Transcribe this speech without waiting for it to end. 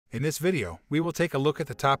In this video, we will take a look at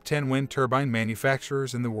the top 10 wind turbine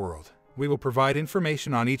manufacturers in the world. We will provide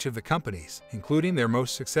information on each of the companies, including their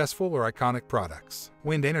most successful or iconic products.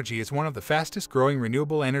 Wind energy is one of the fastest growing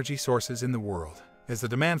renewable energy sources in the world. As the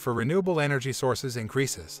demand for renewable energy sources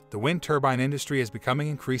increases, the wind turbine industry is becoming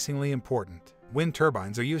increasingly important. Wind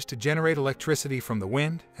turbines are used to generate electricity from the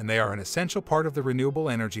wind, and they are an essential part of the renewable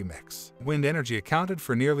energy mix. Wind energy accounted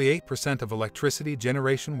for nearly 8% of electricity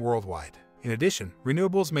generation worldwide. In addition,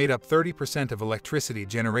 renewables made up 30% of electricity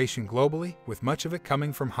generation globally, with much of it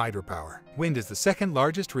coming from hydropower. Wind is the second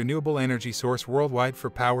largest renewable energy source worldwide for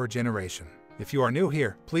power generation. If you are new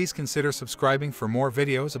here, please consider subscribing for more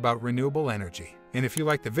videos about renewable energy. And if you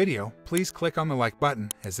like the video, please click on the like button,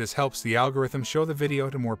 as this helps the algorithm show the video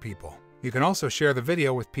to more people. You can also share the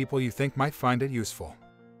video with people you think might find it useful.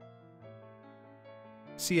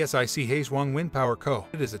 CSIC Heizhuang Wind Power Co.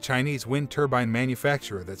 It is a Chinese wind turbine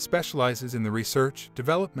manufacturer that specializes in the research,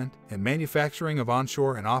 development, and manufacturing of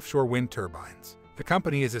onshore and offshore wind turbines. The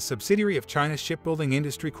company is a subsidiary of China's Shipbuilding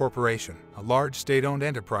Industry Corporation, a large state-owned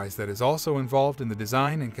enterprise that is also involved in the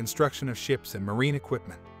design and construction of ships and marine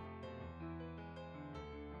equipment.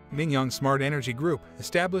 Mingyang Smart Energy Group,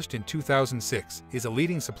 established in 2006, is a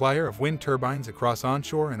leading supplier of wind turbines across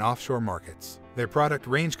onshore and offshore markets. Their product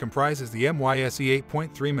range comprises the MYSE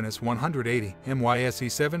 8.3-180, MYSE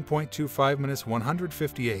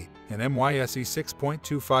 7.25-158, and MYSE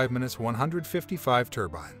 6.25-155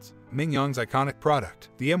 turbines. Mingyang's iconic product,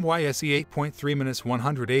 the MYSE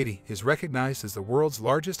 8.3-180, is recognized as the world's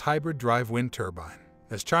largest hybrid drive wind turbine.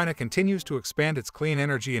 As China continues to expand its clean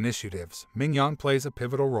energy initiatives, Mingyang plays a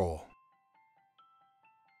pivotal role.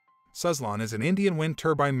 Suzlon is an Indian wind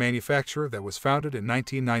turbine manufacturer that was founded in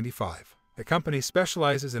 1995. The company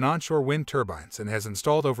specializes in onshore wind turbines and has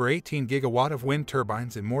installed over 18 gigawatt of wind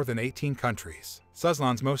turbines in more than 18 countries.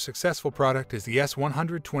 Suzlon's most successful product is the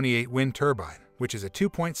S128 wind turbine, which is a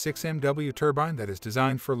 2.6 MW turbine that is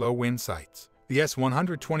designed for low wind sites. The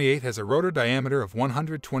S128 has a rotor diameter of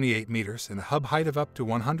 128 meters and a hub height of up to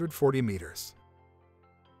 140 meters.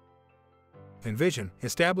 Envision,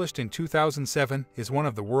 established in 2007, is one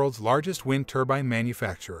of the world's largest wind turbine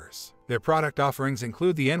manufacturers. Their product offerings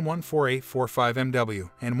include the N14845MW,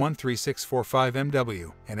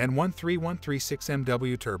 N13645MW, and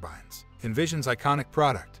N13136MW turbines. Envision's iconic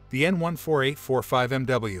product, the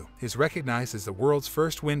N14845MW, is recognized as the world's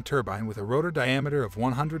first wind turbine with a rotor diameter of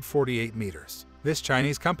 148 meters. This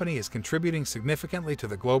Chinese company is contributing significantly to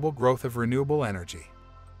the global growth of renewable energy.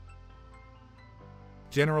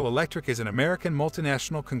 General Electric is an American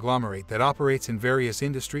multinational conglomerate that operates in various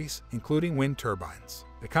industries, including wind turbines.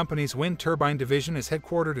 The company's wind turbine division is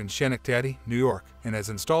headquartered in Schenectady, New York, and has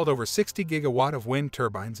installed over 60 gigawatt of wind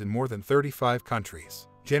turbines in more than 35 countries.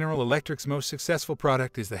 General Electric's most successful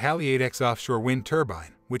product is the Halley-8X offshore wind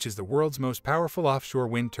turbine, which is the world's most powerful offshore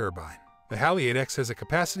wind turbine. The Halley-8X has a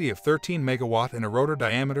capacity of 13 megawatt and a rotor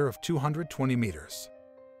diameter of 220 meters.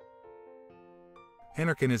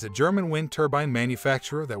 Enercon is a German wind turbine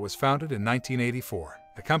manufacturer that was founded in 1984.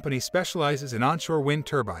 The company specializes in onshore wind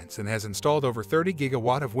turbines and has installed over 30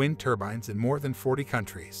 gigawatt of wind turbines in more than 40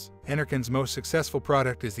 countries. Enercon's most successful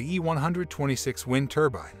product is the E126 wind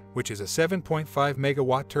turbine, which is a 7.5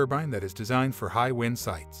 megawatt turbine that is designed for high wind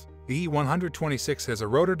sites. The E126 has a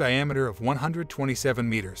rotor diameter of 127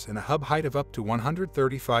 meters and a hub height of up to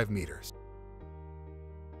 135 meters.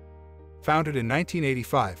 Founded in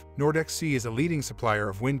 1985, Nordex Sea is a leading supplier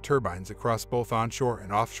of wind turbines across both onshore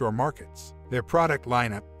and offshore markets. Their product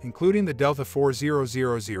lineup, including the Delta 4000,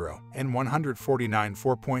 N149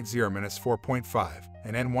 4.0-4.5,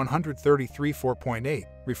 and N133 4.8,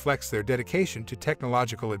 reflects their dedication to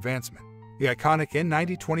technological advancement. The iconic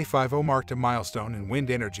N9025O marked a milestone in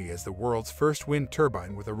wind energy as the world's first wind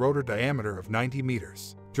turbine with a rotor diameter of 90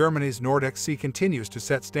 meters. Germany's Nordex Sea continues to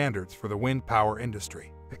set standards for the wind power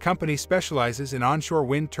industry. The company specializes in onshore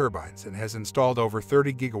wind turbines and has installed over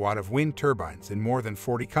 30 gigawatt of wind turbines in more than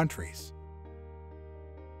 40 countries.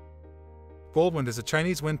 Goldwind is a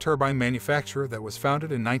Chinese wind turbine manufacturer that was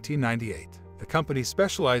founded in 1998. The company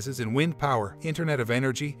specializes in wind power, Internet of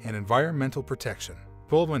Energy, and environmental protection.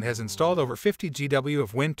 Goldwind has installed over 50 GW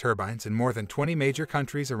of wind turbines in more than 20 major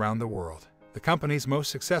countries around the world. The company's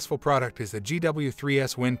most successful product is the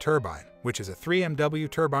GW3S wind turbine, which is a 3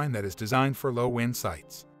 MW turbine that is designed for low wind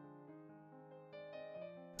sites.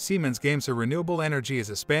 Siemens Gamesa Renewable Energy is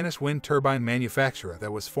a Spanish wind turbine manufacturer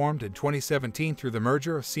that was formed in 2017 through the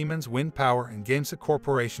merger of Siemens Wind Power and Gamesa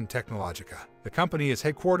Corporación Tecnológica. The company is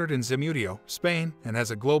headquartered in Zamudio, Spain, and has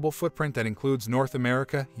a global footprint that includes North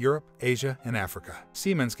America, Europe, Asia, and Africa.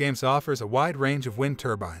 Siemens Gamesa offers a wide range of wind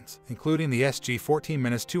turbines, including the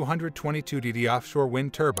SG-14-222DD offshore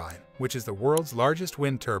wind turbine, which is the world's largest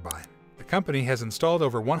wind turbine. The company has installed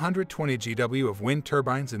over 120 GW of wind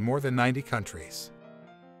turbines in more than 90 countries.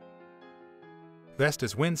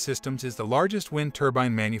 Vestas Wind Systems is the largest wind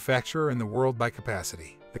turbine manufacturer in the world by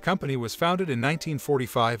capacity. The company was founded in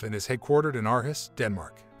 1945 and is headquartered in Aarhus,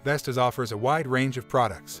 Denmark. Vestas offers a wide range of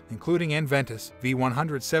products, including Nventus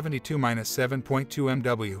V172-7.2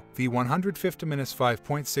 MW,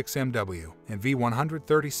 V150-5.6 MW, and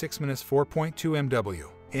V136-4.2 MW.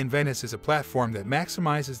 Nventus is a platform that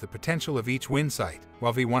maximizes the potential of each wind site,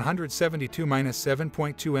 while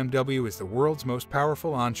V172-7.2 MW is the world's most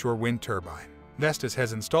powerful onshore wind turbine. Vestas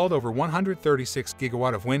has installed over 136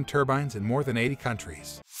 GW of wind turbines in more than 80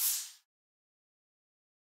 countries.